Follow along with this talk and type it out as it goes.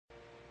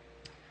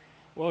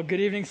Well, good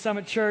evening,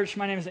 Summit Church.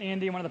 My name is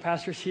Andy. I'm one of the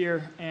pastors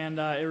here, and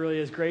it really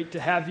is great to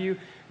have you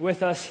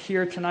with us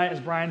here tonight. As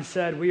Brian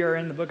said, we are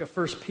in the book of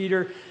 1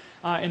 Peter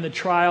in the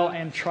Trial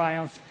and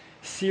Triumph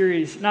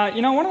series. Now,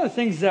 one of the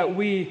things that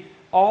we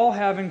all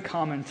have in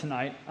common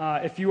tonight,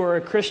 if you are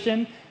a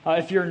Christian,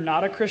 if you're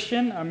not a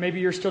Christian, maybe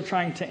you're still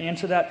trying to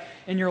answer that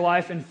in your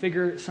life and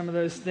figure some of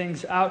those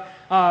things out.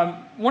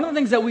 One of the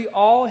things that we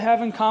all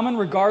have in common,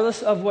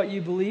 regardless of what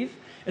you believe,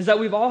 is that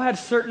we've all had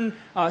certain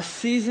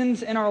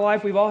seasons in our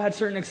life, we've all had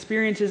certain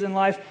experiences in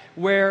life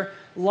where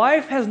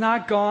life has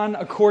not gone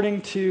according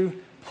to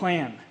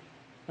plan.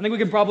 I think we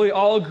can probably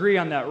all agree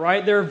on that,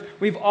 right?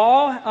 We've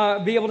all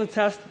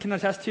can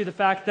attest to the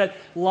fact that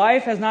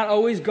life has not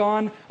always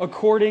gone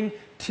according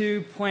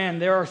to plan.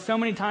 There are so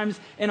many times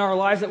in our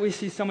lives that we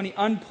see so many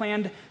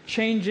unplanned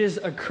changes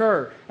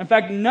occur. In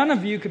fact, none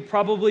of you could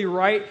probably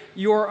write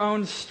your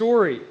own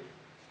story,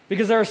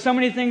 because there are so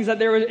many things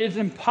that it's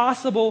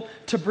impossible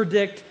to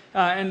predict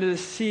and to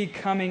see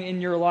coming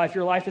in your life.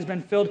 Your life has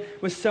been filled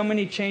with so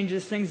many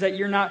changes, things that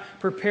you're not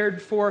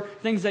prepared for,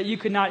 things that you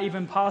could not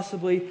even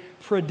possibly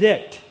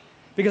predict,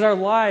 because our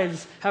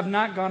lives have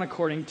not gone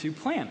according to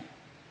plan.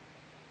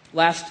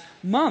 Last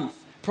month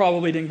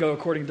probably didn't go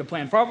according to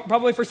plan.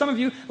 Probably for some of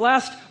you,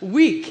 last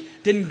week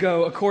didn't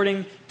go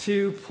according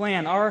to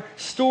plan. Our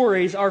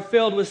stories are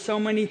filled with so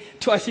many,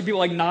 I see people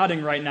like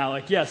nodding right now,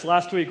 like, yes,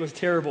 last week was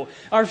terrible.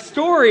 Our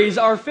stories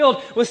are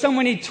filled with so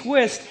many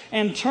twists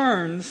and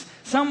turns,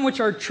 some which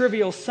are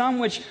trivial, some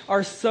which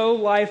are so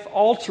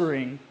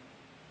life-altering,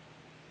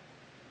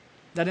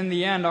 that in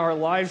the end our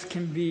lives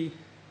can be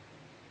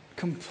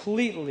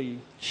completely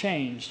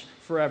changed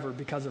forever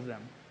because of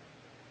them.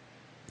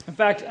 In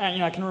fact,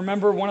 I can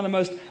remember one of the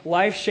most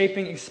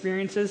life-shaping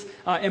experiences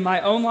in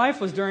my own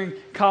life was during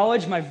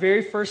college, my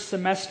very first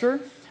semester.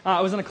 I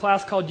was in a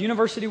class called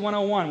University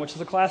 101, which is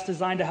a class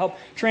designed to help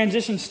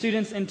transition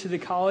students into the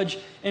college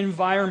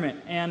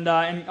environment and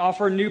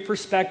offer new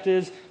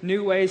perspectives,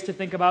 new ways to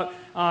think about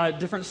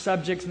different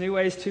subjects, new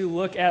ways to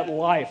look at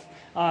life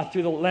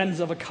through the lens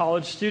of a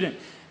college student.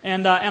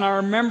 And I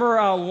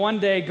remember one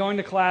day going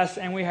to class,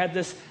 and we had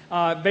this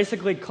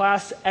basically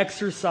class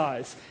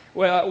exercise,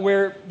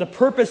 where the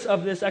purpose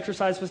of this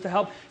exercise was to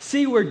help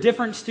see where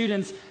different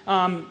students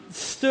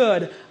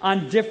stood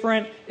on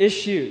different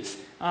issues.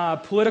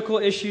 Political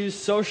issues,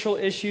 social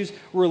issues,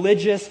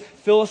 religious,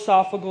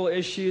 philosophical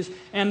issues.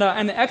 And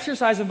the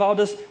exercise involved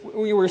us,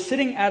 we were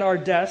sitting at our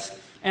desk,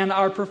 and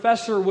our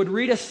professor would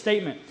read a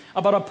statement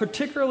about a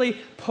particularly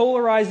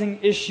polarizing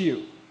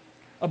issue: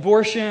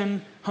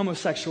 abortion,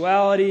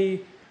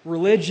 homosexuality,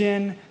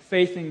 religion,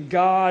 faith in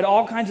God,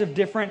 all kinds of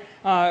different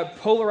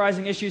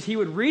polarizing issues. He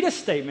would read a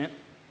statement,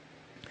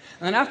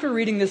 and then after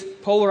reading this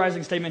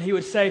polarizing statement, he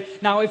would say,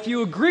 now if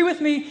you agree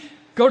with me,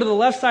 go to the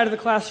left side of the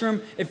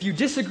classroom. If you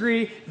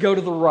disagree, go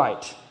to the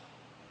right.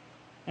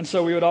 And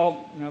so we would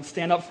all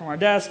stand up from our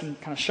desk and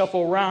kind of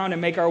shuffle around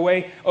and make our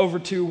way over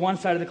to one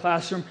side of the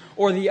classroom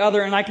or the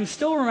other. And I can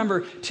still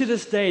remember to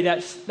this day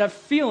that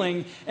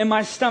feeling in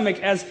my stomach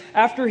as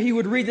after he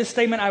would read this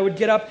statement, I would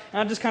get up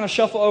and I'd just kind of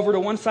shuffle over to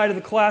one side of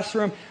the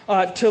classroom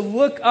to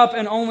look up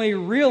and only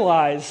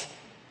realize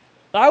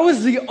that I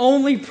was the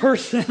only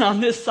person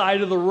on this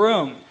side of the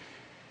room.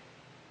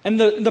 And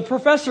the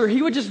professor,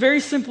 he would just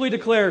very simply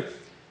declare,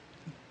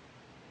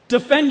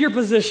 defend your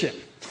position.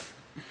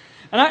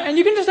 And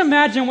you can just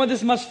imagine what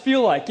this must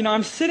feel like.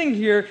 I'm sitting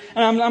here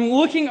and I'm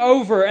looking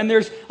over, and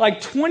there's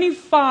like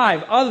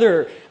 25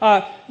 other,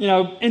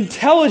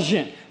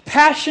 intelligent,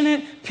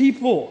 passionate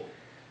people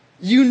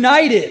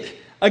united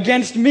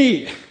against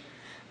me.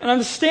 And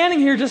I'm standing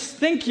here just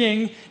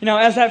thinking,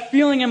 as that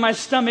feeling in my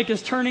stomach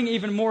is turning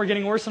even more,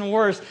 getting worse and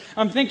worse,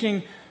 I'm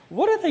thinking,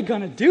 what are they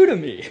going to do to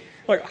me?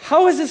 Like,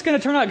 how is this going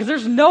to turn out? Because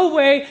there's no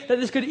way that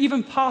this could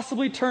even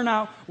possibly turn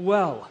out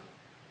well.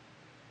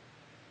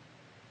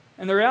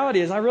 And the reality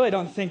is, I really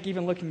don't think,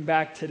 even looking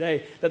back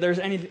today, that there's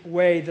any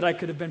way that I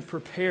could have been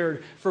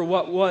prepared for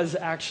what was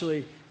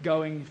actually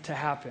going to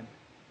happen.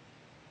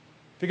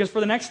 Because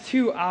for the next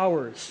 2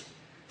 hours,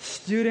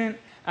 student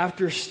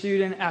after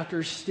student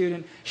after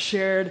student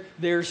shared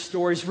their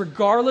stories,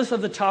 regardless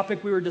of the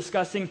topic we were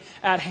discussing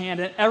at hand.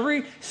 And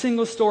every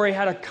single story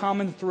had a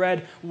common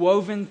thread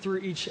woven through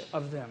each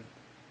of them.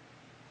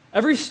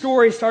 Every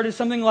story started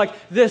something like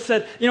this,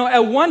 that,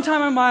 at one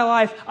time in my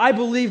life, I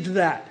believed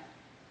that.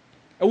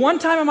 At one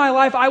time in my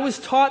life, I was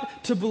taught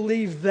to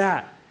believe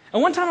that. At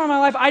one time in my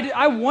life,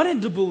 I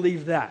wanted to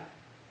believe that.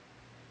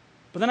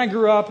 But then I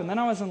grew up, and then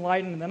I was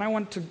enlightened, and then I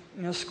went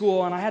to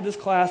school, and I had this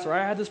class, or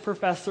I had this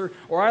professor,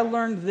 or I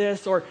learned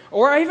this, or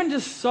I even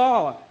just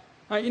saw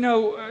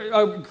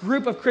a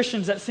group of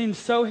Christians that seemed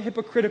so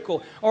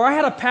hypocritical. Or I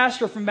had a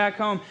pastor from back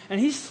home,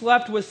 and he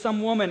slept with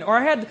some woman. Or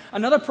I had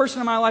another person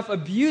in my life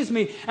abuse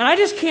me, and I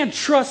just can't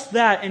trust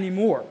that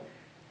anymore.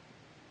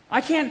 I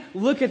can't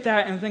look at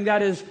that and think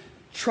that is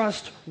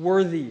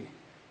trustworthy.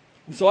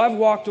 And so I've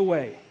walked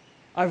away.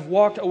 I've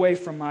walked away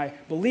from my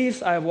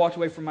beliefs. I have walked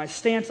away from my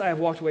stance. I have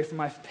walked away from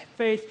my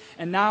faith.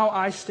 And now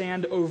I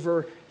stand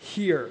over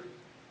here.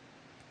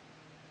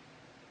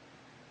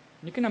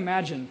 You can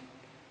imagine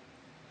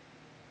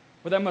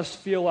what that must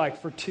feel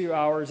like for 2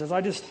 hours as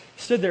I just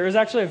stood there. It was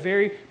actually a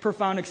very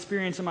profound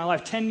experience in my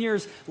life. 10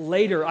 years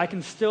later, I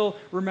can still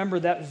remember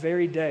that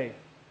very day.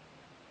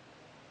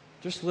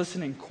 Just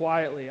listening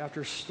quietly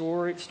after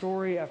story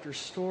after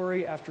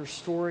story after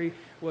story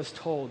was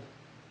told.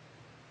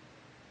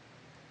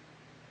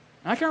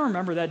 And I can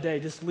remember that day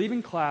just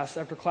leaving class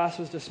after class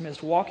was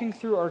dismissed, walking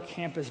through our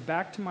campus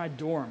back to my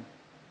dorm.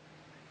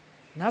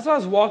 And as I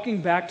was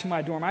walking back to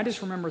my dorm, I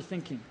just remember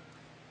thinking,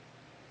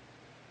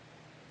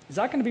 is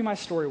that going to be my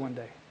story one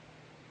day?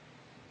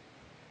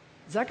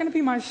 Is that going to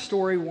be my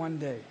story one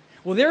day?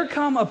 Will there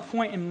come a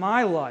point in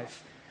my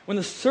life when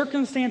the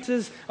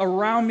circumstances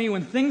around me,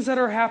 when things that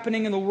are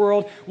happening in the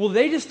world, will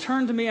they just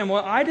turn to me and will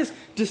I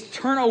just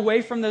turn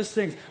away from those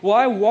things? Will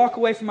I walk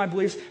away from my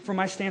beliefs, from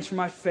my stance, from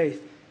my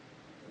faith,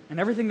 and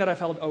everything that I've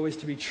held always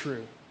to be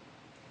true?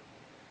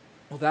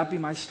 Will that be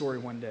my story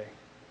one day?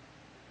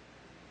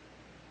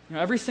 You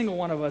know, every single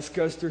one of us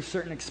goes through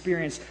certain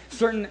experience,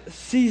 certain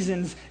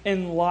seasons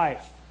in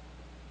life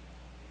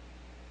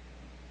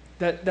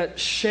that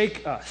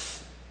shake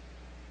us,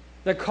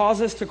 that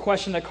cause us to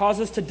question, that cause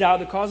us to doubt,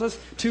 that cause us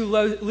to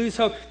lose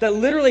hope, that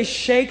literally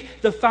shake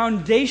the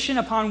foundation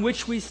upon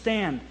which we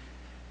stand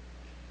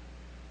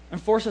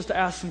and force us to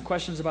ask some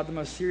questions about the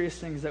most serious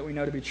things that we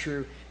know to be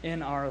true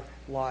in our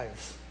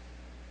lives.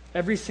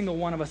 Every single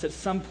one of us at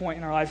some point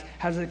in our lives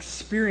has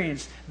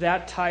experienced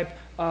that type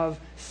of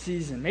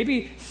season.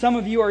 Maybe some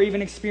of you are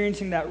even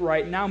experiencing that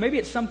right now. Maybe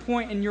at some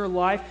point in your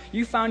life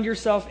you found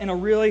yourself in a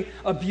really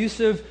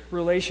abusive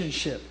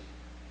relationship.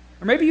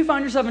 Or maybe you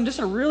found yourself in just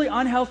a really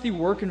unhealthy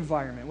work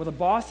environment with a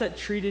boss that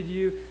treated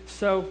you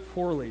so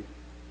poorly.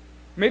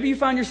 Maybe you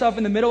found yourself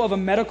in the middle of a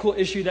medical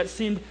issue that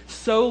seemed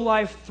so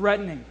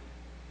life-threatening.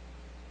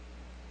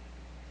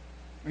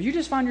 Or you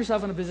just found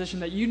yourself in a position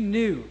that you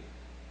knew,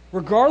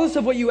 regardless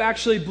of what you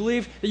actually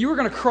believed, that you were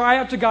going to cry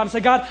out to God and say,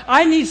 God,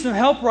 I need some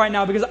help right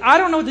now because I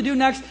don't know what to do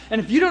next,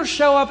 and if you don't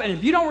show up and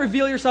if you don't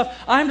reveal yourself,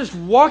 I'm just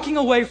walking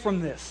away from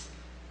this.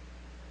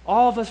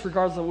 All of us,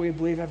 regardless of what we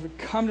believe, have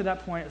come to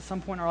that point at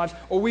some point in our lives,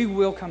 or we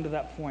will come to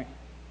that point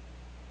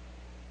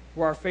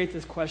where our faith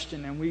is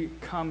questioned and we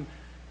come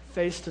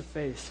face to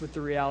face with the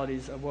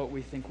realities of what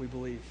we think we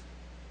believe.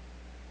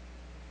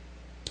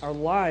 Our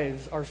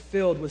lives are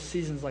filled with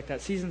seasons like that,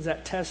 seasons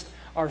that test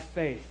our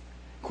faith,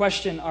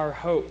 question our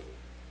hope,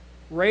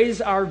 raise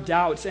our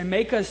doubts, and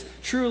make us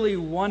truly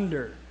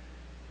wonder,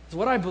 is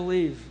what I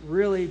believe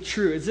really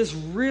true? Is this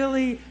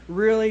really,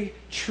 really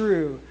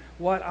true,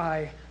 what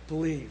I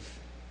believe?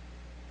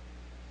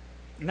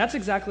 And that's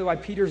exactly why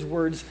Peter's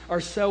words are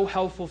so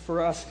helpful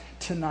for us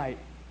tonight.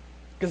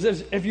 Because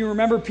if you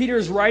remember, Peter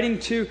is writing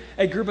to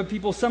a group of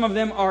people. Some of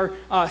them are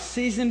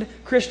seasoned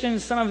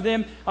Christians. Some of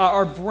them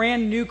are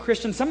brand new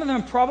Christians. Some of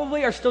them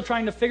probably are still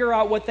trying to figure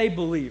out what they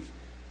believe.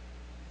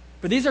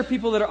 But these are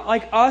people that are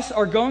like us,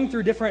 are going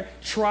through different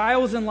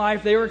trials in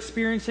life. They are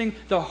experiencing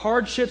the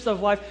hardships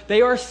of life.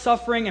 They are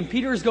suffering, and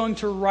Peter is going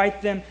to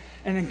write them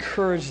and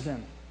encourage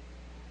them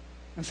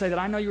and say that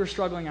I know you are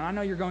struggling, and I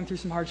know you're going through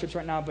some hardships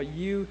right now, but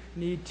you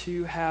need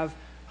to have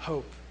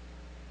hope.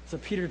 So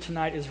Peter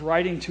tonight is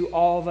writing to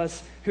all of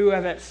us who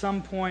have at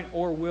some point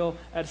or will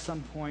at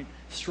some point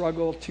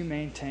struggle to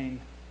maintain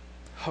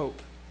hope.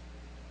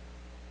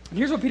 And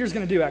here's what Peter's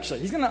going to do, actually.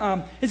 He's going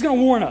to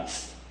warn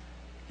us.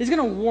 He's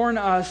going to warn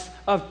us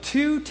of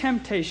two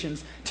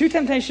temptations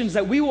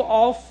that we will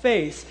all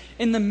face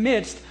in the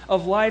midst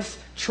of life's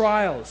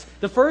trials.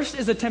 The first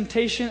is a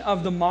temptation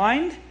of the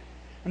mind,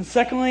 and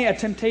secondly, a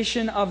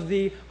temptation of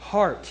the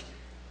heart.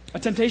 A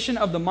temptation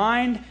of the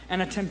mind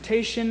and a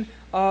temptation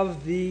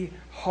of the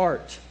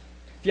heart.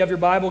 If you have your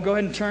Bible, go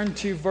ahead and turn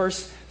to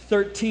verse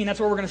 13. That's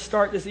where we're going to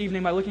start this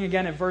evening by looking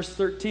again at verse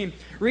 13.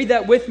 Read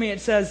that with me.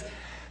 It says,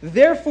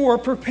 "Therefore,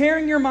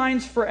 preparing your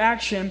minds for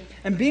action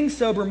and being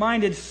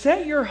sober-minded,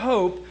 set your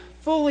hope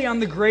fully on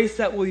the grace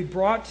that will be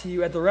brought to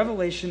you at the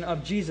revelation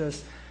of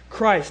Jesus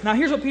Christ." Now,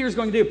 here's what Peter's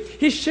going to do.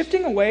 He's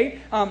shifting away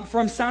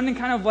from sounding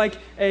kind of like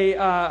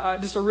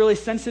just a really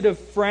sensitive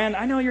friend.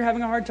 I know you're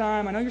having a hard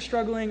time. I know you're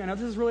struggling. I know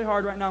this is really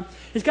hard right now.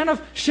 He's kind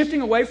of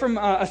shifting away from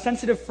a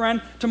sensitive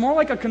friend to more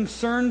like a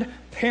concerned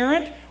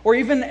parent or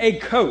even a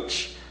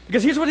coach.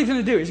 Because here's what he's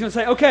going to do. He's going to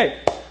say, okay,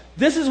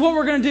 this is what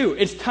we're going to do.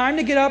 It's time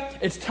to get up.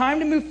 It's time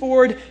to move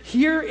forward.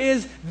 Here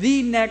is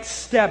the next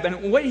step.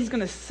 And what he's going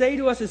to say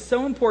to us is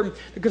so important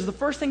because the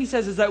first thing he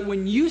says is that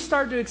when you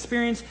start to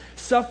experience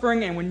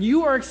suffering and when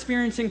you are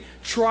experiencing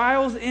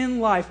trials in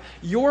life,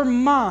 your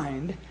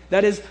mind,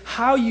 that is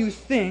how you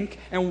think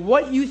and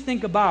what you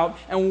think about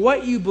and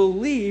what you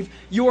believe,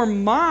 your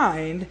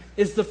mind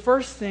is the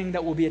first thing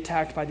that will be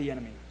attacked by the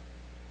enemy.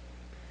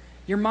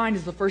 Your mind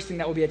is the first thing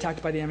that will be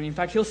attacked by the enemy. In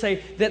fact, he'll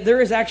say that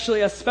there is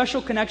actually a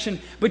special connection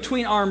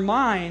between our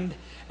mind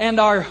and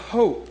our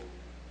hope.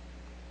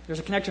 There's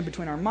a connection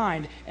between our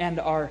mind and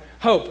our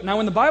hope. Now,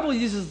 when the Bible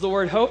uses the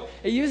word hope,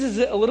 it uses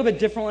it a little bit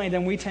differently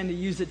than we tend to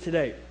use it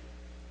today.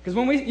 Because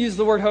when we use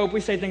the word hope, we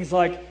say things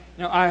like,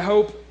 I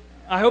hope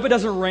it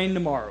doesn't rain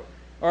tomorrow.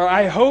 Or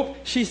I hope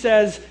she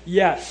says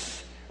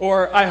yes.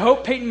 Or I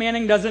hope Peyton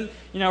Manning doesn't,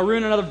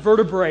 ruin another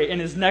vertebrae in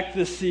his neck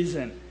this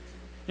season.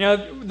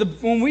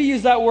 When we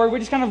use that word, we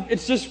just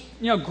it's just,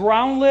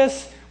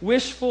 groundless,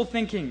 wishful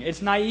thinking.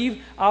 It's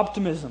naive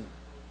optimism.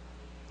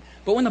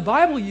 But when the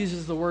Bible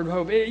uses the word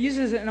hope, it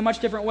uses it in a much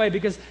different way,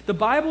 because the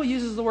Bible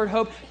uses the word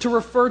hope to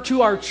refer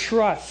to our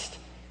trust,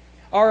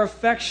 our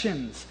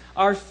affections,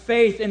 our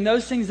faith in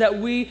those things that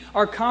we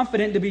are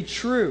confident to be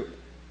true.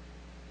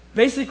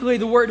 Basically,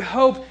 the word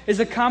hope is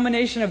a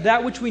combination of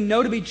that which we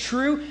know to be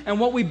true and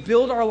what we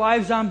build our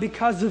lives on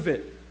because of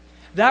it.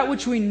 That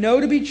which we know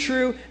to be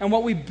true and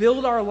what we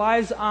build our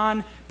lives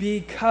on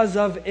because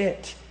of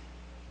it.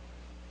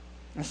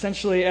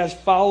 Essentially, as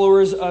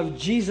followers of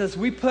Jesus,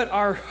 we put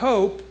our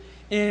hope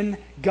in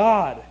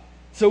God.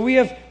 So we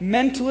have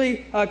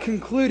mentally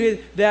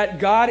concluded that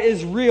God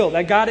is real,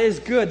 that God is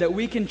good, that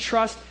we can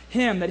trust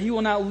Him, that He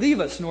will not leave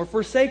us nor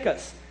forsake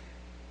us.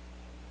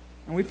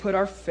 And we put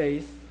our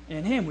faith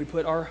in Him. We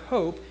put our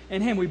hope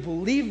in Him. We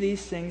believe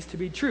these things to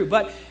be true.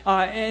 But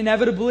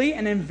inevitably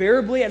and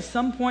invariably at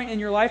some point in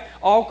your life,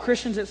 all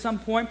Christians at some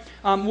point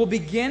will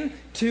begin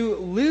to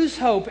lose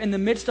hope in the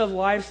midst of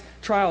life's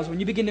trials. When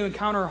you begin to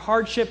encounter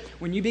hardship,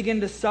 when you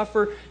begin to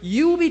suffer,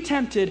 you will be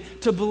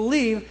tempted to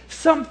believe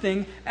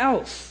something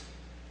else.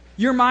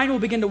 Your mind will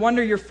begin to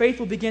wonder, your faith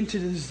will begin to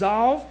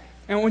dissolve,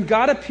 and when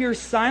God appears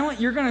silent,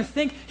 you're going to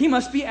think He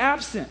must be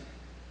absent.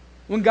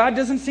 When God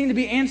doesn't seem to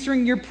be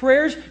answering your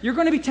prayers, you're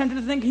going to be tempted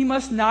to think He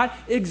must not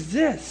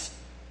exist.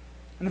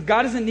 And if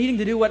God isn't needing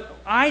to do what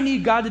I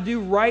need God to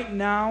do right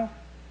now,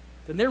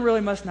 then there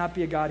really must not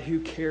be a God who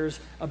cares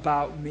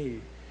about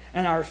me.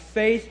 And our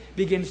faith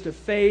begins to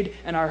fade,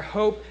 and our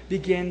hope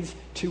begins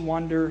to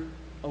wander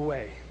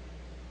away.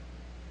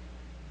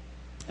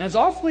 And it's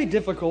awfully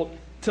difficult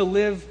to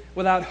live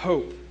without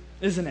hope,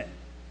 isn't it?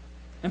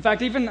 In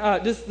fact, even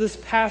this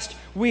past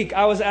week,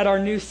 I was at our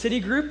new city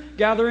group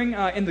gathering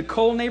in the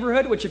Cole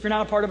neighborhood, which if you're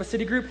not a part of a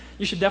city group,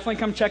 you should definitely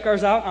come check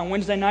ours out on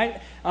Wednesday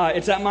night.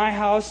 It's at my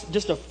house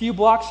just a few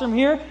blocks from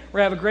here.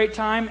 We have a great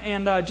time.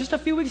 And just a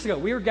few weeks ago,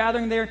 we were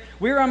gathering there.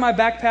 We were on my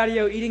back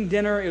patio eating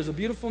dinner. It was a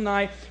beautiful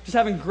night, just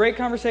having great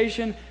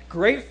conversation,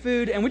 great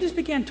food. And we just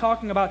began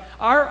talking about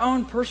our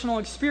own personal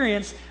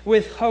experience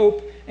with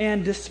hope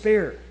and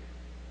despair.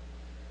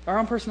 Our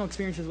own personal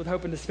experiences with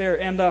hope and despair.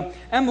 And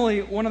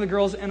Emily, one of the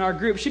girls in our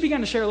group, she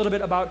began to share a little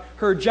bit about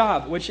her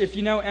job, which if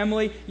you know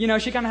Emily, you know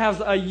she kind of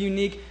has a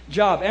unique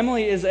job.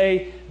 Emily is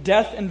a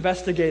death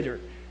investigator.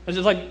 It's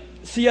just like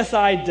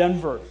CSI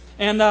Denver.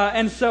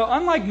 And so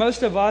unlike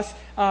most of us,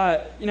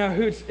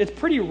 it's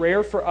pretty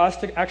rare for us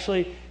to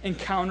actually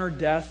encounter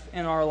death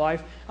in our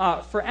life.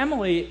 For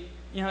Emily,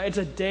 it's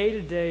a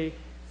day-to-day,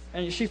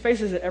 and she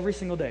faces it every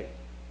single day.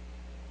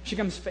 She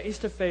comes face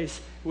to face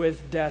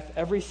with death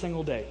every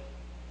single day.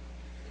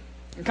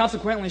 And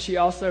consequently, she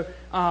also,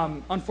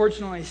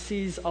 unfortunately,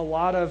 sees a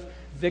lot of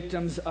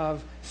victims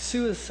of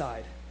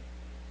suicide.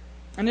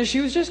 And as she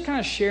was just kind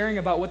of sharing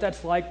about what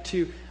that's like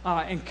to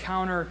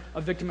encounter a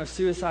victim of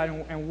suicide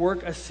and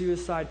work a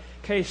suicide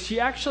case,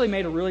 she actually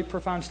made a really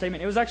profound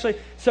statement. It was actually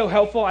so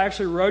helpful. I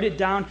actually wrote it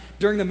down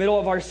during the middle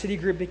of our city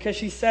group because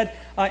she said,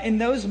 in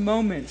those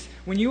moments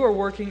when you are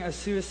working a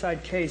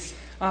suicide case,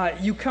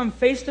 you come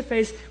face to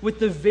face with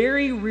the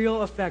very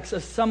real effects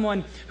of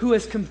someone who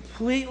has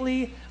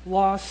completely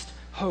lost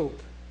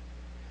hope.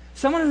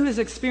 Someone who has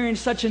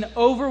experienced such an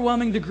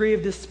overwhelming degree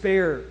of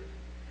despair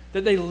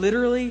that they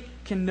literally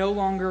can no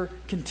longer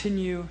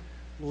continue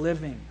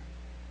living.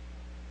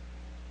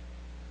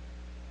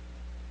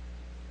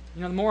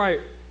 The more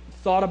I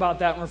thought about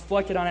that and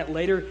reflected on it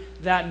later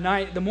that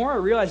night, the more I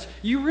realized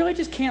you really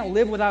just can't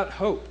live without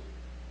hope.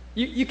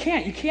 You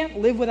can't. You can't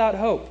live without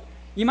hope.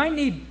 You might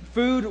need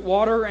food,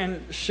 water,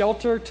 and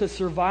shelter to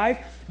survive,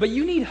 but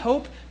you need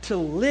hope to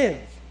live.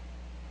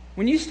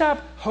 When you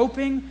stop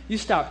hoping, you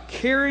stop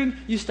caring,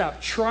 you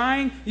stop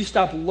trying, you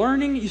stop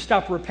learning, you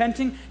stop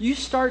repenting, you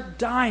start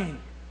dying.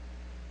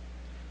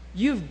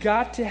 You've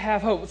got to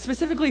have hope.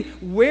 Specifically,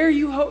 where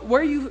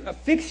you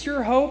fix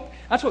your hope,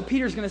 that's what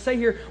Peter's going to say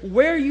here.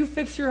 Where you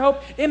fix your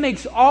hope, it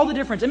makes all the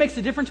difference. It makes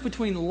the difference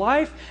between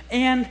life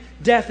and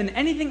death. And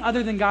anything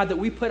other than God that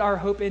we put our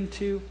hope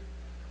into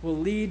will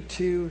lead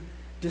to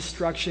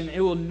destruction.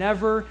 It will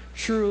never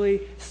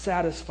truly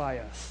satisfy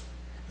us.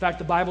 In fact,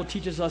 the Bible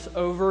teaches us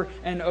over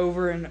and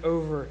over and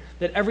over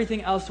that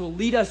everything else will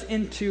lead us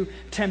into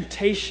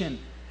temptation.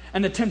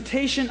 And the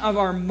temptation of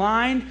our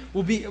mind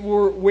will be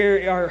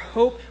where our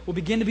hope will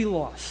begin to be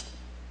lost.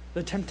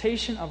 The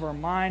temptation of our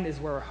mind is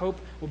where our hope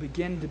will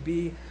begin to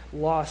be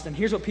lost. And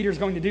here's what Peter's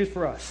going to do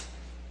for us.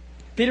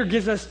 Peter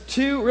gives us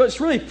two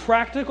really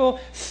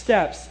practical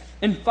steps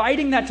in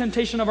fighting that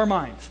temptation of our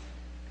minds.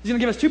 He's going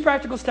to give us two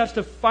practical steps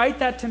to fight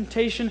that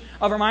temptation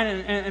of our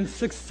mind and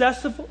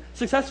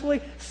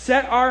successfully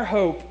set our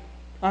hope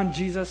on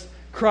Jesus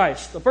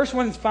Christ. The first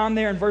one is found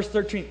there in verse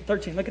 13.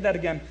 Look at that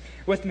again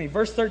with me.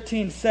 Verse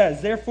 13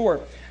 says,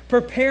 "Therefore,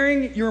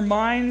 preparing your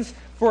minds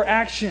for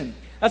action,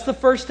 That's the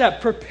first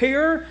step.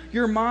 Prepare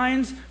your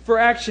minds for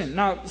action.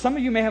 Now, some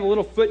of you may have a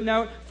little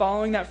footnote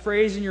following that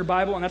phrase in your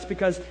Bible, and that's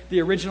because the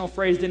original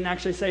phrase didn't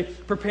actually say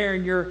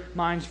preparing your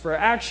minds for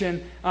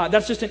action.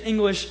 That's just an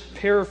English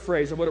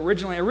paraphrase of what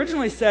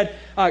originally said,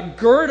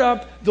 gird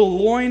up the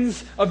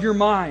loins of your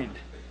mind.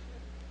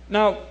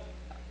 Now,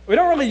 we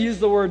don't really use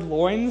the word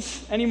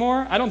loins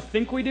anymore. I don't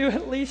think we do,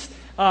 at least.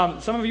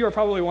 Some of you are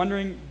probably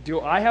wondering,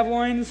 do I have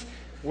loins?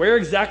 Where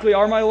exactly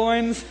are my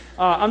loins?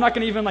 I'm not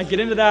going to even get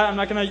into that. I'm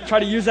not going to try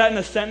to use that in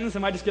a sentence. It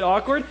might just get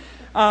awkward.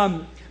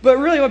 But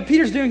really what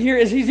Peter's doing here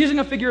is he's using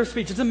a figure of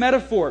speech. It's a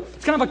metaphor.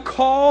 It's kind of a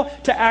call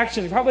to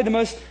action. Probably the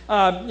most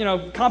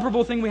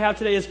comparable thing we have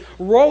today is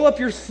roll up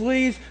your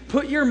sleeves,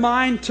 put your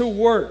mind to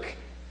work.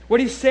 What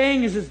he's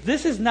saying is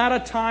this is not a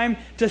time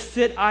to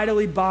sit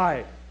idly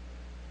by.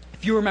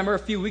 If you remember a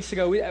few weeks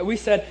ago, we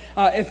said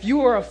if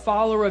you are a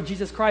follower of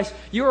Jesus Christ,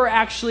 you are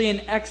actually in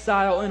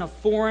exile in a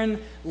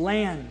foreign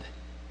land.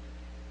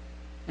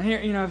 And here,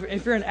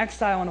 if you're in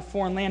exile in a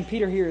foreign land,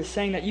 Peter here is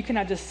saying that you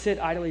cannot just sit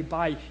idly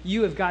by.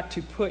 You have got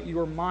to put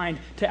your mind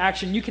to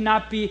action. You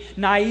cannot be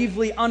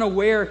naively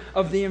unaware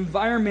of the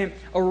environment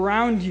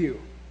around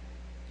you.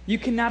 You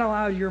cannot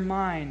allow your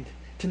mind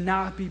to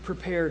not be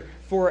prepared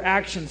for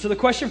action. So the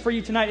question for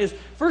you tonight is,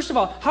 first of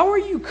all, how are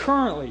you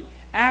currently,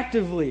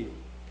 actively,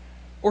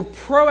 or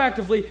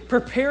proactively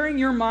preparing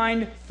your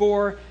mind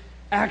for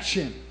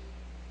action?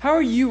 How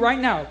are you right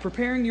now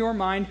preparing your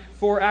mind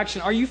for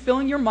action? Are you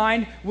filling your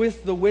mind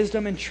with the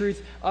wisdom and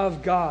truth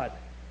of God?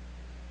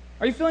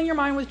 Are you filling your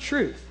mind with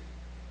truth?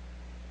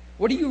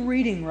 What are you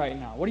reading right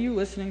now? What are you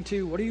listening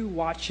to? What are you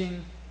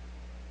watching?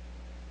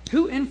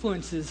 Who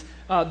influences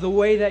the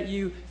way that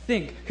you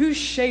think? Who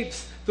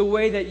shapes the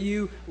way that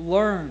you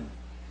learn?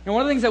 And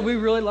one of the things that we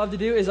really love to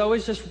do is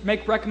always just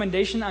make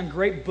recommendation on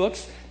great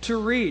books to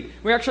read.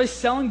 We're actually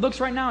selling books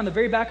right now in the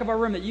very back of our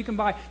room that you can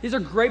buy. These are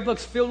great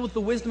books filled with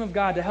the wisdom of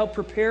God to help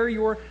prepare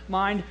your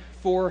mind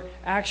for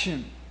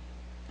action.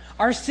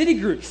 Our city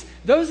groups,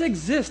 those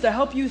exist to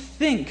help you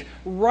think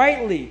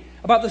rightly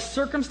about the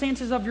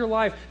circumstances of your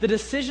life, the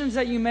decisions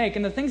that you make,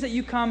 and the things that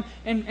you come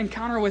and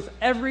encounter with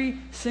every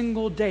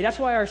single day. That's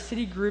why our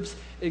city groups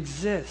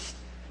exist.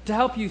 To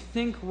help you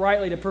think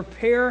rightly, to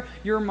prepare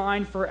your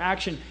mind for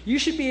action. You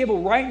should be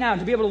able right now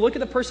to be able to look at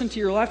the person to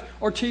your left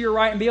or to your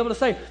right and be able to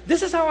say,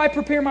 this is how I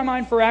prepare my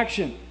mind for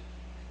action.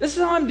 This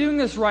is how I'm doing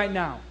this right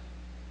now.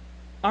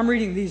 I'm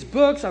reading these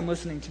books, I'm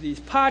listening to these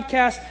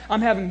podcasts,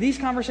 I'm having these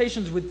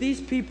conversations with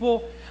these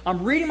people,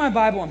 I'm reading my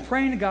Bible, I'm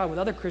praying to God with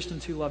other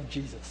Christians who love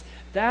Jesus.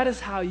 That is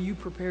how you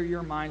prepare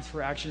your minds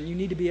for action. You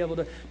need to be able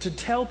to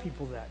tell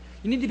people that.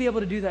 You need to be able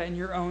to do that in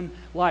your own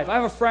life. I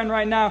have a friend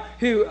right now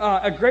who,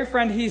 a great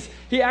friend,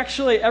 he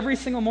actually, every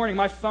single morning,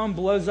 my phone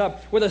blows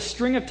up with a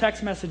string of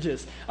text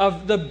messages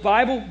of the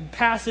Bible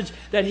passage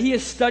that he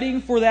is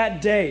studying for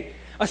that day.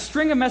 A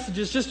string of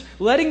messages just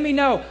letting me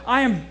know,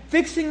 I am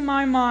fixing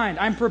my mind.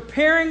 I'm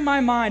preparing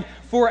my mind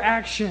for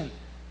action.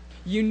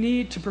 You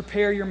need to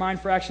prepare your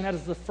mind for action. That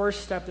is the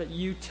first step that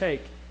you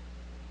take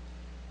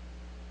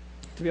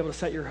to be able to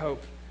set your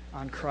hope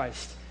on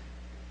Christ.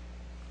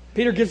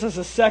 Peter gives us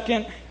a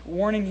second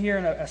warning here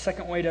and a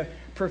second way to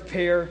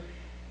prepare.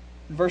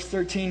 In verse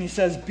 13, he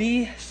says,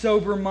 be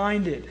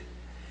sober-minded.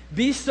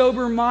 Be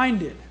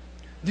sober-minded.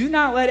 Do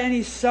not let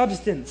any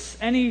substance,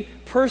 any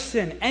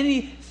person,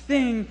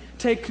 anything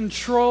take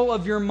control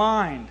of your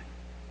mind.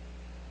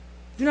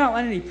 Do not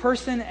let any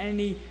person,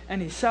 any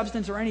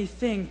substance, or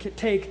anything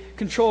take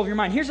control of your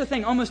mind. Here's the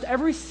thing. Almost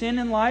every sin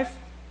in life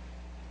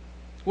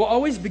will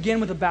always begin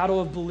with a battle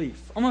of belief.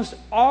 Almost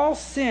all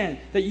sin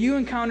that you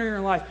encounter in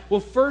your life will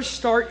first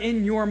start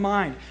in your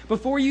mind.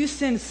 Before you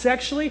sin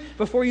sexually,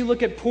 before you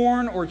look at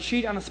porn or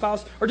cheat on a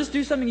spouse, or just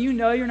do something you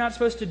know you're not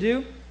supposed to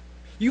do,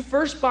 you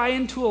first buy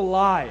into a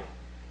lie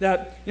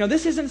that,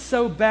 this isn't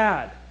so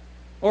bad.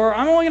 Or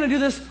I'm only going to do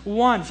this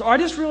once. Or I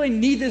just really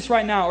need this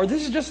right now. Or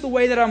this is just the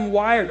way that I'm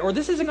wired. Or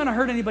this isn't going to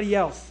hurt anybody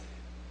else.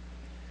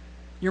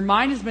 Your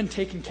mind has been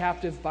taken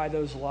captive by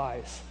those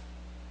lies.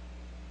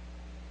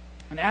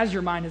 And as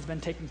your mind has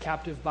been taken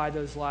captive by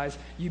those lies,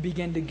 you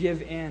begin to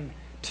give in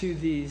to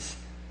these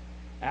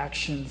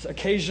actions.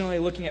 Occasionally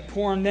looking at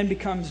porn then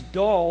becomes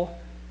dull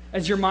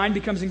as your mind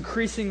becomes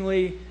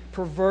increasingly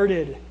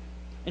perverted.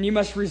 And you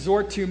must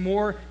resort to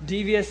more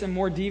devious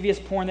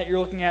porn that you're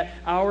looking at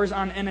hours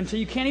on end until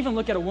you can't even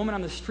look at a woman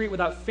on the street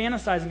without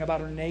fantasizing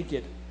about her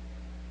naked.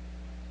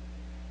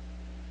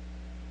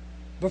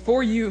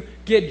 Before you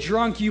get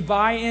drunk, you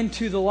buy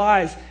into the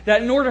lies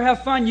that in order to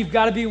have fun, you've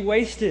got to be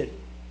wasted.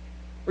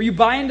 Or you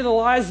buy into the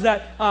lies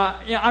that,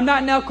 I'm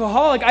not an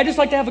alcoholic, I just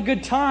like to have a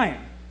good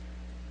time.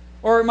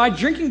 Or my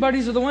drinking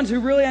buddies are the ones who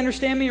really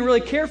understand me and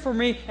really care for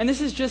me, and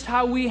this is just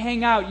how we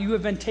hang out. You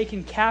have been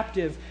taken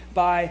captive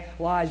by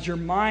lies. Your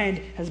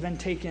mind has been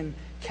taken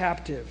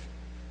captive.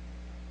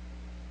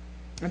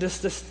 And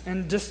just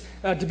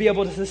to be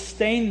able to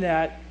sustain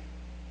that,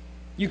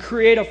 you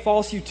create a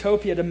false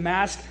utopia to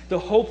mask the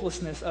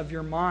hopelessness of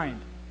your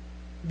mind.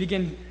 You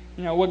begin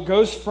what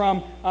goes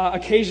from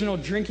occasional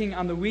drinking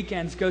on the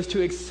weekends goes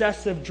to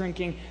excessive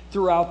drinking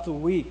throughout the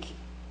week.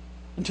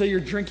 until you're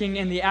drinking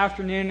in the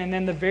afternoon, and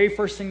then the very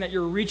first thing that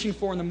you're reaching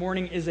for in the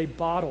morning is a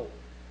bottle.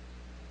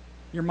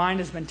 Your mind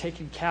has been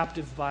taken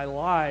captive by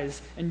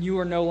lies, and you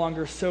are no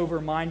longer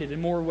sober-minded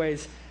in more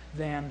ways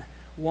than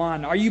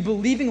one. Are you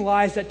believing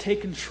lies that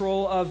take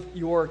control of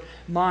your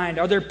mind?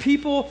 Are there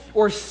people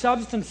or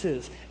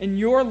substances in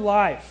your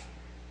life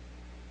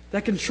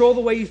that control the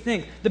way you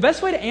think? The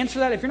best way to answer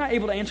that, if you're not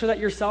able to answer that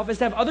yourself, is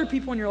to have other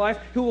people in your life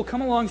who will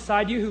come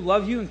alongside you, who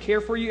love you and care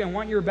for you and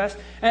want your best,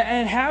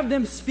 and have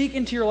them speak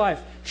into your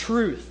life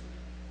truth.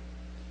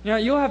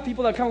 You'll have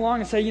people that come along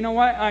and say, you know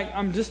what,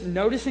 I'm just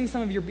noticing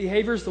some of your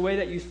behaviors, the way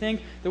that you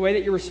think, the way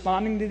that you're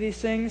responding to these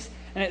things,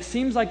 and it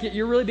seems like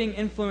you're really being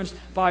influenced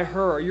by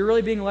her, or you're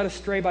really being led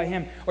astray by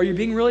him, or you're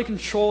being really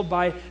controlled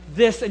by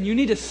this, and you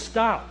need to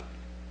stop.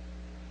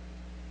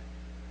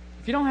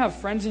 If you don't have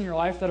friends in your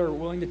life that are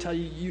willing to tell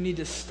you you need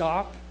to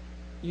stop,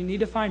 you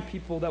need to find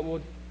people that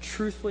will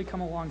truthfully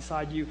come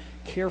alongside you,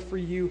 care for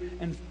you,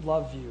 and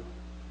love you.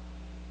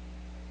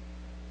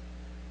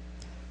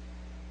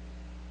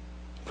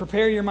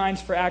 Prepare your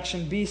minds for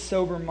action, be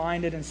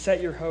sober-minded, and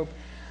set your hope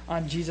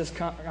on Jesus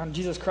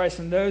Christ.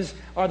 And those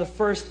are the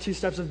first two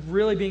steps of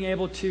really being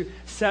able to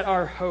set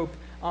our hope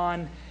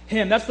on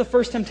him. That's the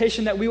first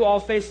temptation that we will all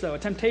face, though, a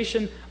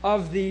temptation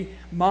of the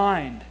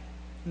mind.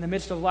 In the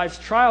midst of life's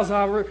trials,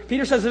 however,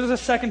 Peter says there's a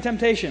second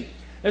temptation.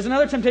 There's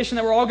another temptation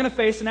that we're all going to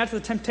face, and that's the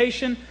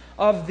temptation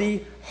of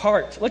the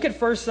heart. Look at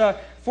verse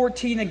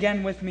 14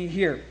 again with me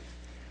here.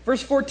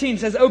 Verse 14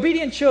 says, as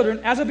obedient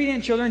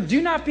children,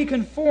 do not be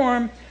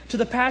conformed to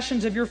the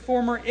passions of your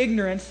former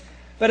ignorance,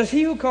 but as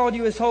he who called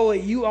you is holy,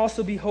 you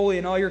also be holy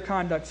in all your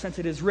conduct, since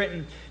it is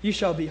written, you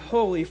shall be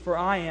holy, for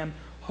I am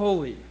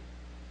holy.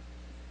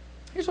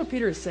 Here's what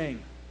Peter is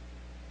saying.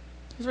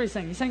 Here's what he's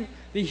saying. He's saying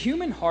the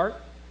human heart,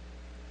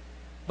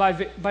 by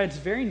its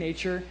very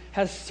nature,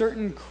 has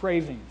certain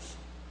cravings.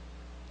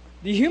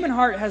 The human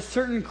heart has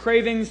certain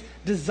cravings,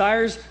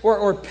 desires,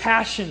 or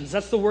passions.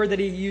 That's the word that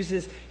he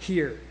uses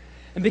here.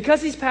 And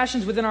because these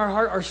passions within our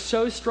heart are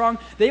so strong,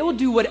 they will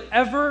do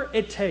whatever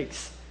it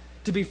takes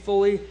to be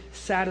fully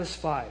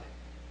satisfied.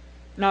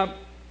 Now,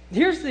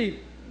 here's the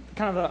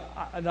kind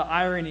of the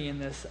irony in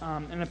this.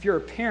 And if you're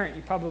a parent,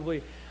 you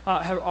probably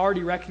have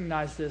already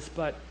recognized this.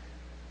 But,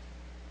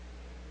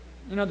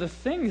 the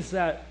things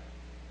that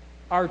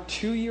our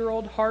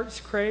 2-year-old hearts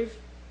crave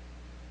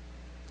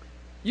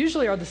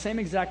usually are the same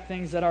exact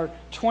things that our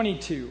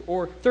 22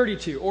 or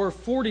 32 or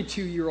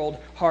 42-year-old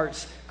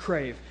hearts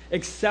crave.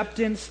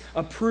 Acceptance,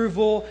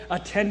 approval,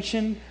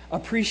 attention,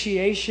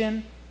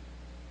 appreciation.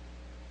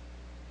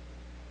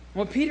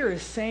 What Peter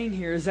is saying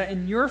here is that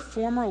in your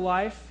former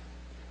life,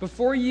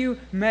 before you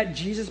met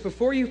Jesus,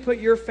 before you put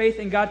your faith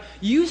in God,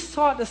 you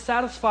sought to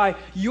satisfy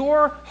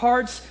your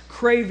heart's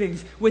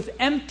cravings with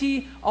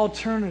empty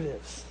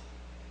alternatives.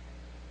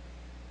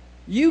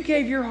 You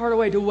gave your heart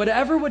away to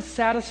whatever would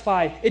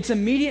satisfy its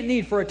immediate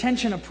need for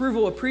attention,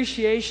 approval,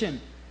 appreciation.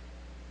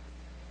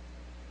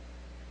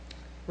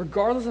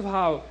 Regardless of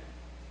how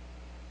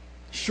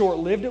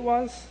short-lived it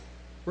was,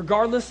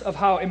 regardless of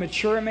how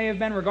immature it may have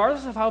been,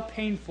 regardless of how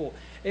painful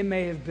it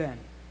may have been.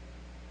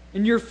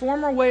 In your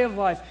former way of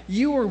life,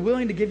 you were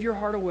willing to give your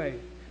heart away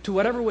to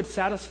whatever would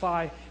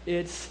satisfy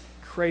its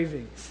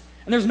cravings.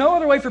 And there's no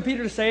other way for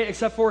Peter to say it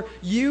except for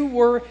you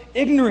were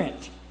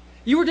ignorant.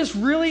 You were just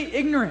really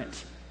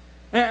ignorant.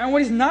 And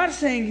what he's not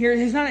saying here,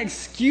 he's not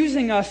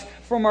excusing us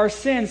from our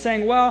sin,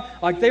 saying, well,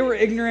 like they were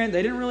ignorant,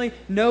 they didn't really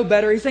know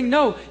better. He's saying,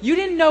 no, you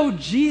didn't know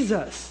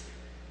Jesus.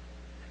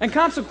 And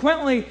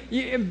consequently,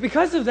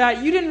 because of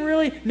that, you didn't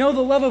really know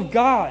the love of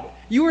God.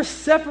 You were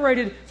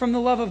separated from the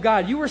love of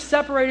God. You were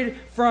separated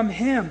from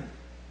him.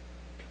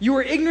 You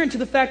were ignorant to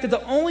the fact that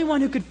the only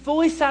one who could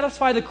fully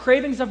satisfy the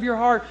cravings of your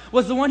heart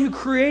was the one who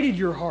created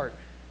your heart.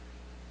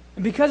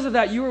 And because of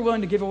that, you were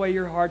willing to give away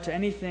your heart to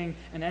anything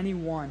and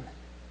anyone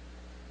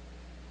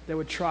that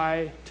would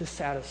try to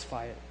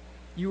satisfy it.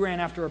 You ran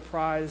after a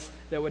prize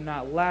that would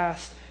not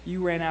last.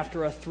 You ran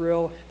after a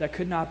thrill that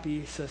could not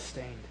be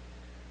sustained.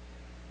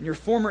 In your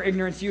former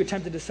ignorance, you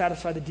attempted to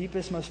satisfy the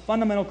deepest, most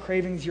fundamental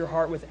cravings of your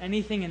heart with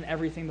anything and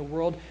everything the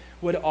world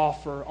would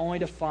offer, only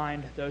to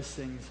find those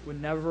things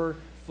would never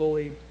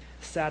fully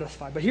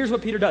satisfy. But here's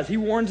what Peter does. He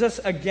warns us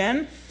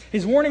again.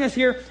 He's warning us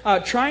here,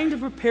 trying to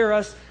prepare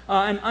us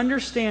an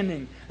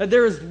understanding that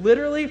there is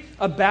literally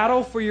a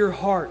battle for your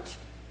heart.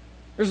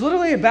 There's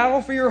literally a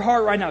battle for your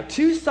heart right now.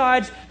 Two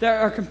sides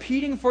that are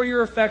competing for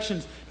your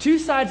affections. Two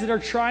sides that are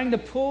trying to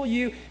pull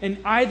you in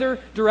either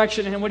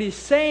direction. And what he's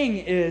saying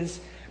is,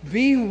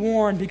 be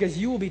warned, because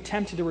you will be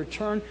tempted to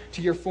return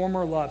to your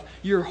former love.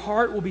 Your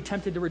heart will be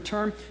tempted to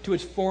return to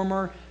its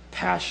former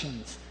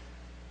passions.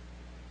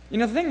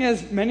 The thing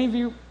is, many of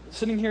you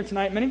sitting here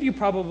tonight, many of you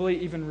probably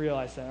even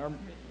realize that, or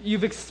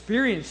you've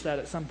experienced that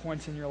at some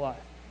points in your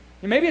life.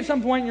 And maybe at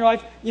some point in your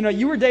life,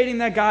 you were dating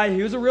that guy.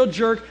 He was a real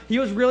jerk. He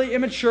was really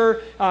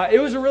immature. It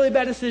was a really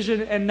bad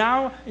decision. And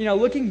now,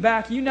 looking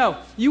back,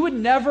 you would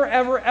never,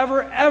 ever,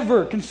 ever,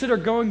 ever consider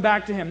going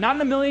back to him. Not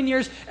in a million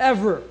years,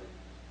 ever.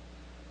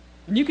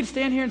 And you could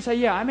stand here and say,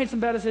 yeah, I made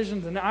some bad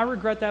decisions and I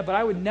regret that, but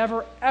I would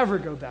never, ever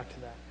go back to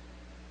that.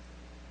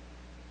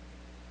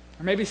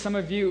 Or maybe some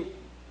of you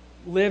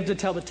live to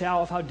tell the tale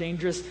of how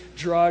dangerous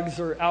drugs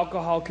or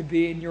alcohol could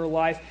be in your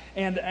life.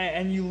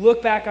 And you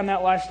look back on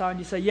that lifestyle and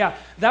you say, yeah,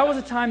 that was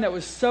a time that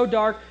was so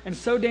dark and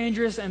so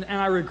dangerous and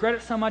I regret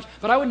it so much,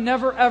 but I would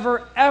never,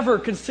 ever, ever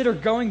consider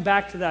going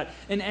back to that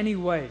in any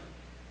way.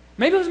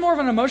 Maybe it was more of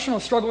an emotional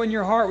struggle in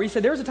your heart where you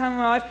said, there was a time in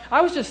my life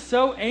I was just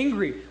so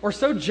angry or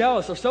so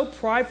jealous or so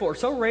prideful or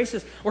so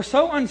racist or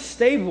so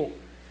unstable.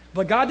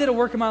 But God did a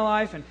work in my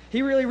life, and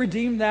He really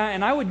redeemed that,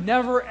 and I would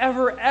never,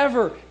 ever,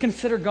 ever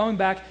consider going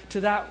back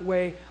to that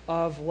way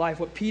of life.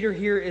 What Peter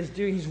here is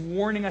doing, he's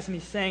warning us, and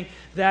he's saying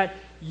that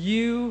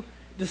you,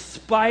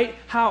 despite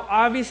how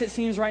obvious it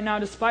seems right now,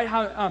 despite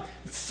how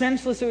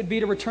senseless it would be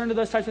to return to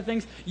those types of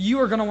things,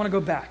 you are going to want to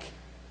go back.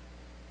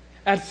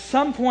 At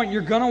some point,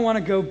 you're going to want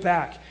to go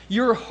back.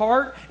 Your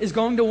heart is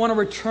going to want to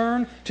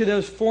return to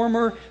those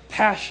former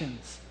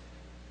passions.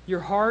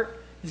 Your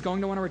heart is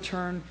going to want to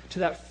return to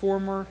that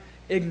former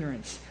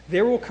ignorance.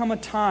 There will come a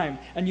time,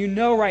 and you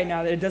know right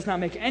now that it does not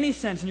make any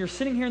sense, and you're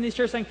sitting here in these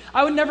chairs saying,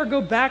 I would never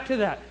go back to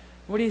that.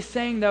 What he's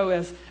saying, though,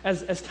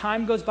 as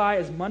time goes by,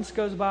 as months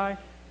goes by,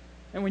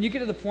 and when you get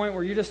to the point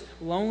where you're just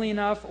lonely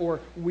enough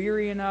or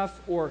weary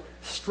enough or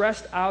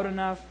stressed out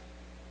enough,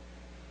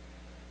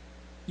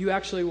 you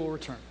actually will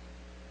return.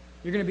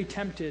 You're going to be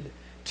tempted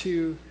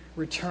to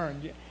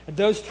return. At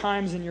those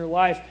times in your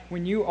life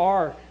when you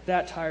are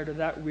that tired or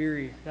that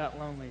weary, that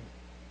lonely,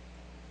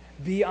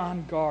 be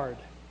on guard.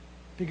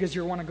 Because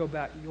you'll want to go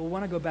back. You'll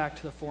want to go back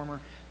to the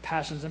former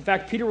passions. In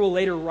fact, Peter will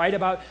later write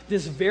about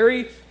this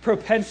very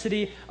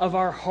propensity of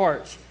our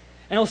heart.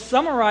 And he'll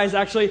summarize,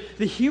 actually,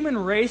 the human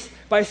race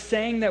by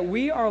saying that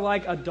we are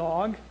like a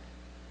dog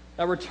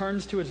that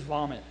returns to its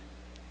vomit.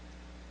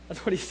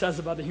 That's what he says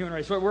about the human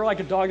race. We're like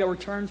a dog that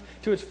returns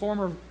to its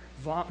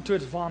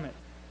vomit.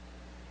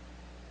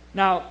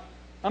 Now,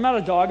 I'm not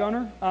a dog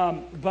owner,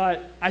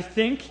 but I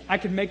think I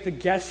could make the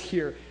guess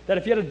here that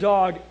if you had a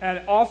dog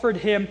and offered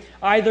him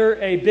either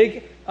a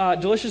big,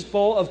 delicious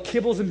bowl of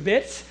kibbles and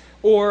bits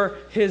or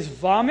his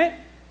vomit,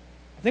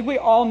 I think we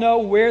all know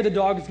where the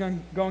dog is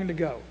going to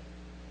go.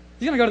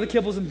 He's going to go to the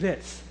kibbles and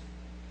bits.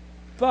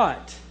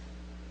 But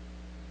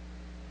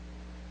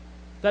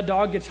that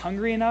dog gets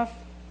hungry enough,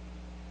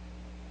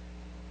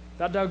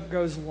 that dog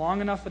goes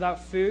long enough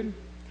without food,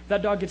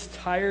 that dog gets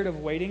tired of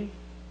waiting,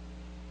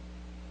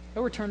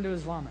 he'll return to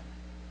his vomit.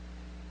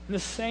 In the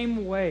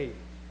same way,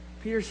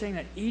 Peter's saying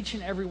that each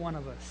and every one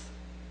of us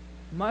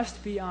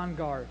must be on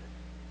guard.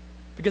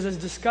 Because as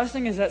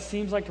disgusting as that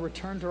seems like to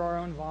return to our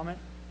own vomit,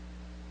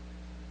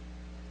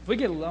 if we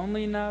get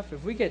lonely enough,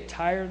 if we get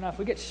tired enough, if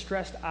we get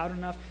stressed out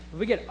enough, if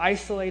we get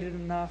isolated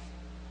enough,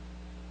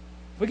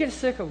 if we get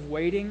sick of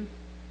waiting,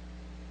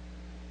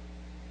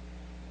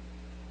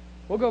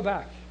 we'll go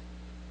back.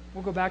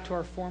 We'll go back to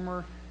our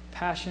former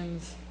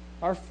passions,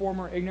 our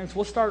former ignorance.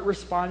 We'll start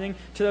responding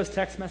to those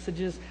text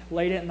messages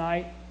late at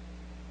night.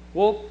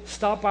 We'll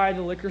stop by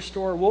the liquor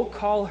store. We'll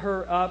call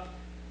her up.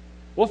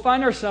 We'll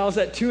find ourselves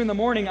at 2 a.m.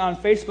 on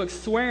Facebook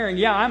swearing,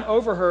 yeah, I'm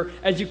over her,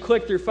 as you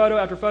click through photo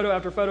after photo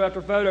after photo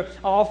after photo,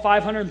 all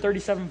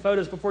 537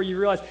 photos before you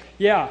realize,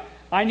 yeah,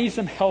 I need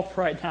some help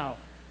right now.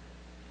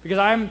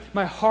 Because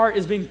my heart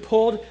is being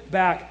pulled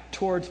back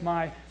towards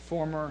my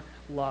former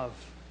love.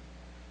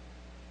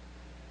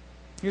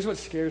 Here's what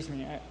scares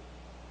me.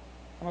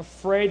 I'm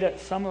afraid that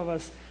some of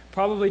us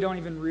probably don't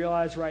even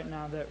realize right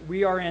now that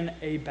we are in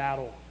a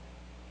battle.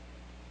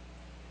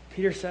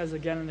 Peter says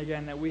again and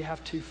again that we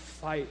have to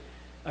fight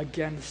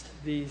against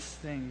these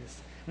things.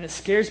 And it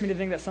scares me to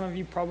think that some of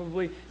you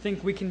probably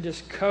think we can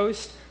just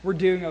coast. We're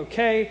doing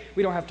okay.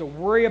 We don't have to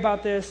worry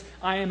about this.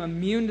 I am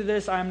immune to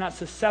this. I am not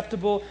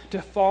susceptible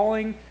to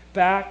falling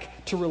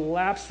back, to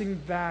relapsing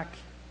back,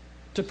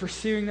 to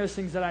pursuing those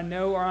things that I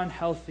know are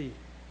unhealthy.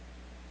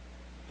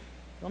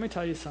 Let me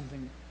tell you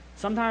something.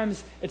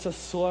 Sometimes it's a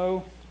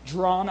slow,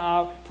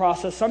 drawn-out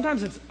process.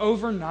 Sometimes it's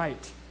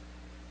overnight.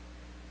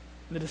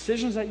 The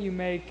decisions that you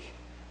make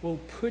will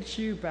put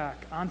you back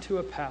onto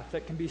a path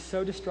that can be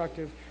so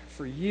destructive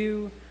for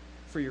you,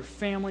 for your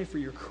family, for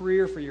your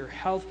career, for your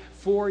health,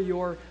 for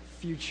your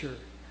future.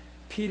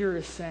 Peter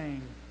is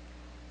saying,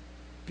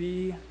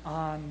 be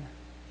on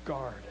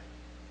guard.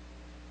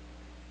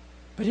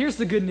 But here's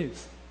the good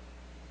news.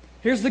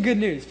 Here's the good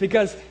news,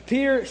 because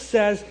Peter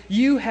says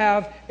you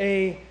have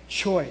a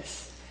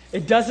choice.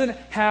 It doesn't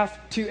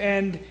have to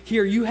end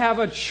here. You have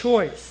a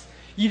choice.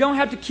 You don't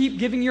have to keep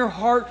giving your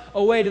heart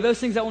away to those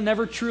things that will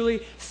never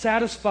truly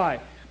satisfy.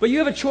 But you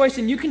have a choice,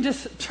 and you can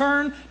just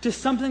turn to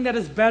something that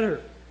is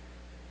better.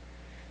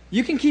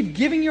 You can keep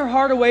giving your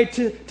heart away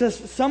to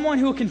someone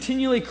who will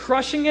continually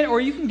crushing it, or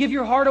you can give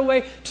your heart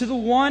away to the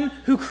one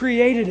who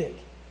created it.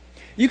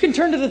 You can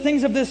turn to the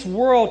things of this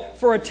world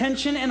for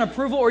attention and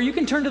approval, or you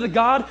can turn to the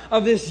God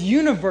of this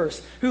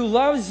universe who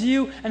loves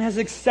you and has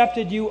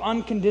accepted you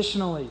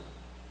unconditionally.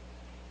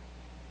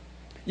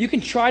 You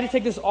can try to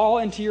take this all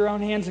into your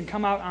own hands and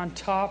come out on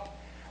top,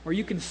 or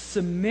you can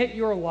submit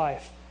your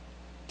life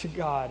to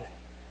God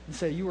and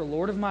say, you are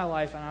Lord of my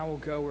life, and I will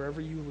go wherever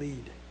you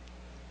lead.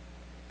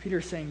 Peter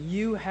is saying,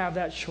 you have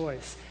that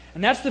choice.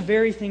 And that's the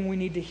very thing we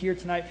need to hear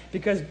tonight,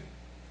 because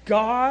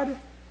God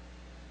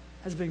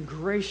has been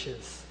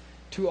gracious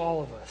to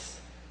all of us.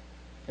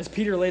 As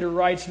Peter later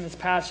writes in this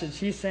passage,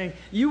 he's saying,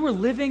 you were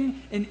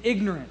living in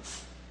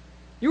ignorance.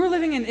 You were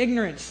living in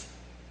ignorance.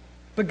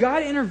 But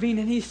God intervened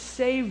and he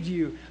saved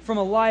you from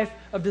a life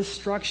of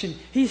destruction.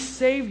 He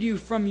saved you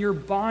from your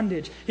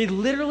bondage. He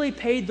literally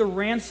paid the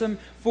ransom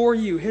for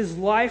you, his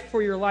life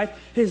for your life,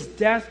 his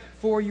death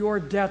for your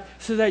death,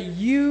 so that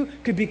you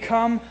could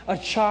become a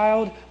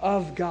child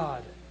of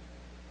God.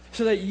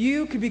 So that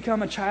you could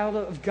become a child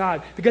of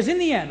God. Because in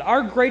the end,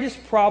 our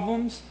greatest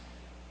problems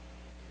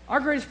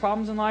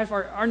in life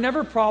are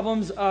never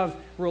problems of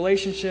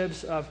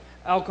relationships, of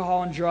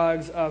alcohol and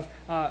drugs, of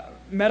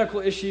medical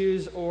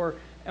issues, or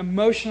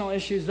emotional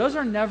issues. Those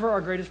are never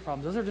our greatest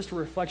problems. Those are just a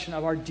reflection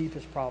of our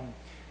deepest problem.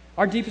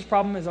 Our deepest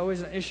problem is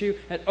always an issue.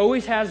 It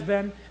always has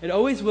been. It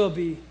always will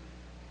be.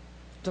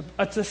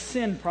 It's a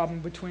sin problem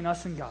between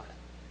us and God.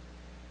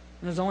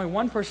 And there's only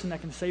one person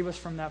that can save us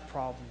from that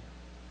problem.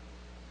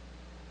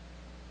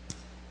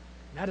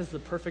 And that is the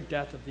perfect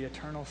death of the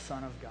eternal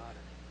Son of God.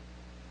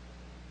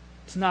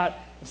 It's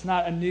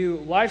not a new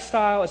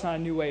lifestyle. It's not a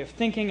new way of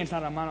thinking. It's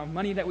not an amount of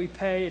money that we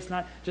pay. It's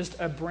not just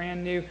a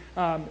brand new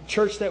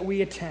church that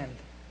we attend.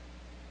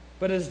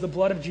 But it is the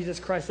blood of Jesus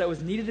Christ that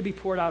was needed to be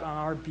poured out on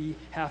our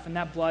behalf. And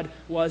that blood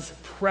was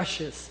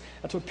precious.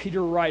 That's what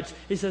Peter writes.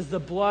 He says the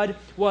blood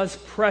was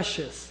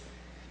precious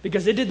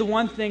because it did the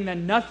one thing that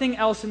nothing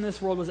else in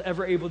this world was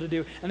ever able to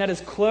do, and that is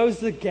close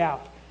the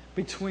gap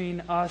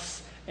between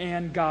us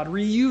and God,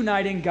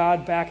 reuniting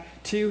God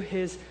back to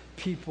his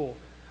people,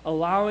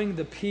 allowing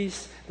the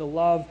peace, the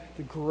love,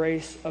 the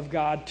grace of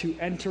God to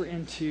enter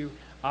into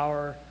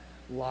our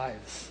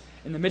lives.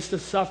 In the midst of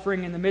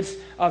suffering, in the midst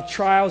of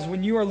trials,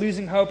 when you are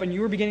losing hope and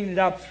you are beginning to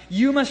doubt,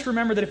 you must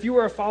remember that if you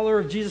are a follower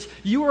of Jesus,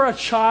 you are a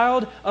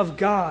child of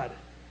God.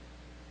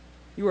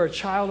 You are a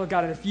child of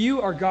God. And if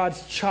you are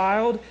God's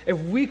child, if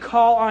we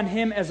call on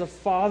him as a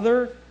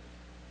father,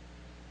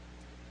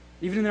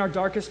 even in our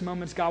darkest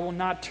moments, God will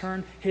not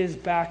turn his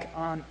back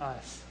on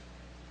us.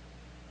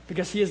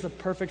 Because he is the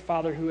perfect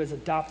Father who has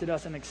adopted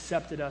us and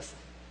accepted us.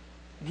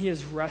 And he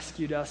has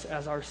rescued us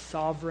as our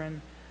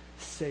sovereign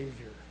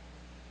Savior.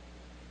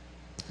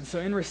 And so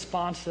in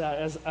response to that,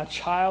 as a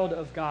child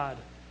of God,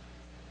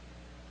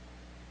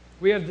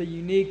 we have the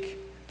unique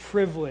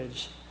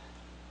privilege,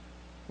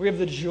 we have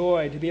the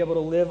joy to be able to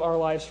live our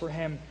lives for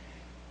him.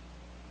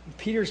 And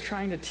Peter's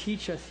trying to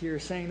teach us here,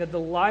 saying that the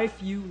life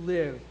you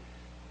live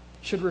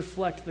should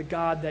reflect the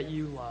God that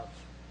you love.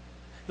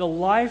 The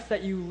life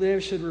that you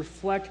live should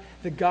reflect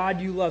the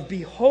God you love.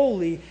 Be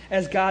holy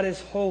as God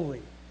is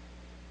holy.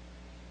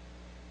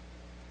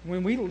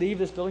 When we leave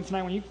this building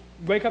tonight, when you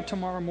wake up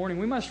tomorrow morning,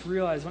 we must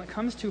realize when it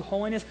comes to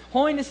holiness,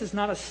 holiness is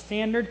not a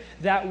standard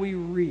that we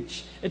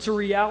reach. It's a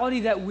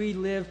reality that we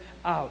live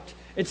out.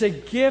 It's a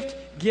gift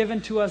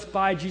given to us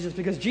by Jesus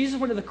because Jesus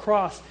went to the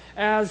cross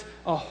as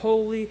a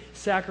holy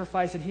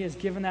sacrifice and he has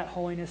given that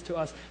holiness to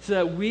us so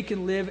that we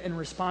can live in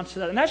response to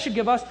that. And that should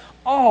give us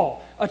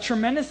all a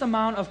tremendous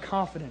amount of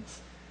confidence,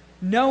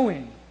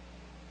 knowing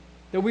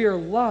that we are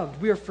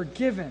loved, we are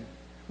forgiven,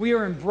 we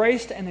are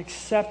embraced and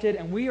accepted,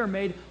 and we are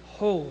made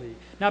holy.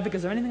 Not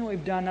because of anything that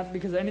we've done, not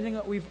because of anything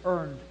that we've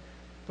earned,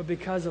 but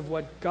because of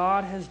what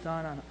God has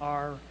done on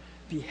our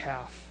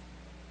behalf.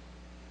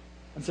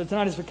 And so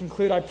tonight as we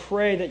conclude, I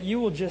pray that you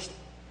will just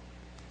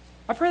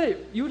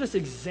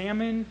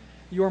examine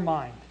your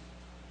mind.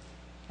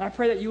 I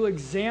pray that you will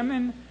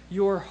examine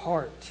your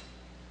heart.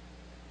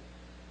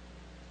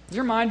 Has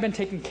your mind been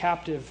taken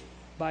captive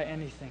by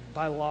anything,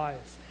 by lies?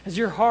 Has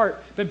your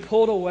heart been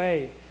pulled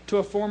away to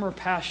a former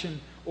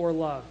passion or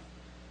love?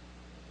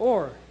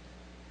 Or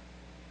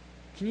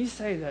can you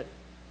say that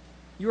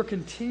you are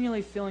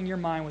continually filling your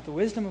mind with the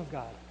wisdom of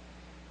God,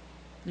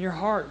 and your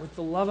heart with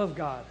the love of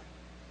God,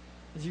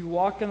 as you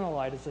walk in the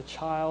light as a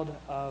child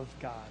of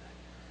God?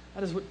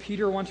 That is what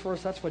Peter wants for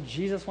us. That's what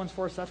Jesus wants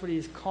for us. That's what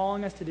he's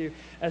calling us to do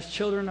as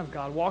children of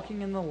God,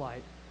 walking in the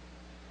light,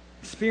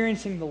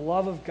 experiencing the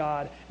love of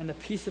God and the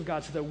peace of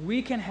God so that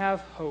we can have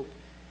hope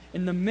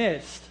in the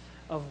midst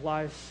of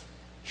life's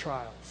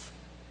trials.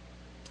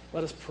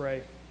 Let us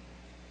pray.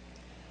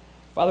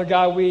 Father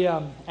God, we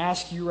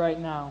ask you right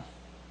now,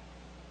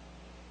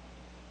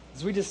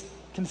 as we just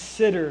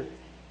consider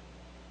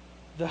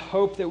the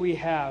hope that we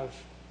have,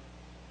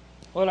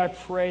 Lord, I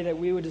pray that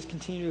we would just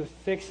continue to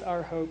fix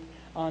our hope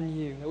on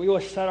you, that we will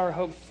set our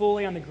hope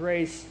fully on the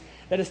grace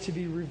that is to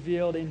be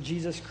revealed in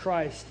Jesus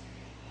Christ.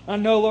 And I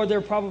know, Lord,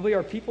 there probably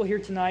are people here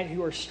tonight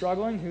who are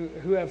struggling,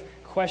 who have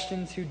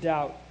questions, who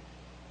doubt.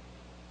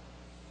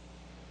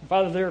 And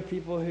Father, there are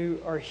people who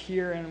are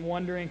here and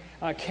wondering,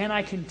 can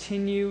I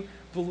continue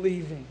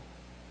believing?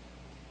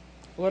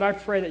 Lord, I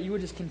pray that you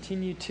would just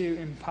continue to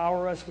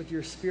empower us with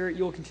your Spirit.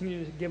 You will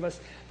continue to give us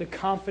the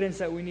confidence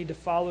that we need to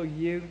follow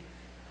you.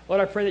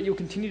 Lord, I pray that you'll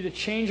continue to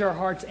change our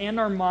hearts and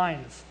our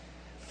minds,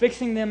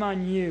 fixing them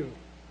on you,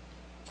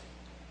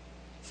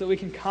 so we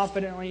can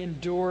confidently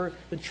endure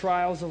the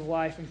trials of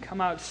life and come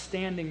out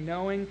standing,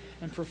 knowing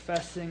and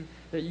professing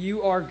that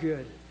you are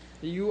good,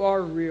 that you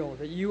are real,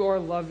 that you are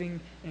loving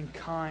and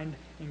kind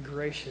and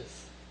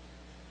gracious.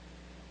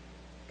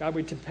 God,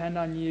 we depend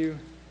on you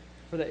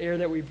for the air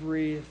that we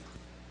breathe.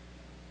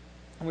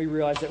 And we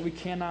realize that we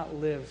cannot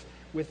live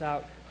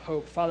without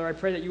hope. Father, I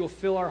pray that you will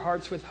fill our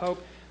hearts with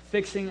hope,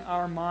 fixing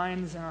our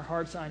minds and our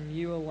hearts on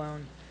you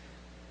alone,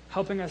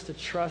 helping us to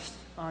trust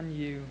on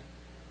you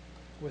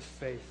with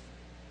faith.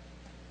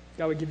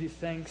 God, we give you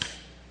thanks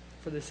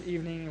for this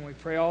evening, and we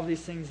pray all of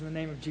these things in the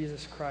name of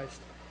Jesus Christ,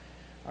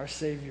 our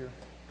Savior.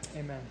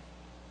 Amen.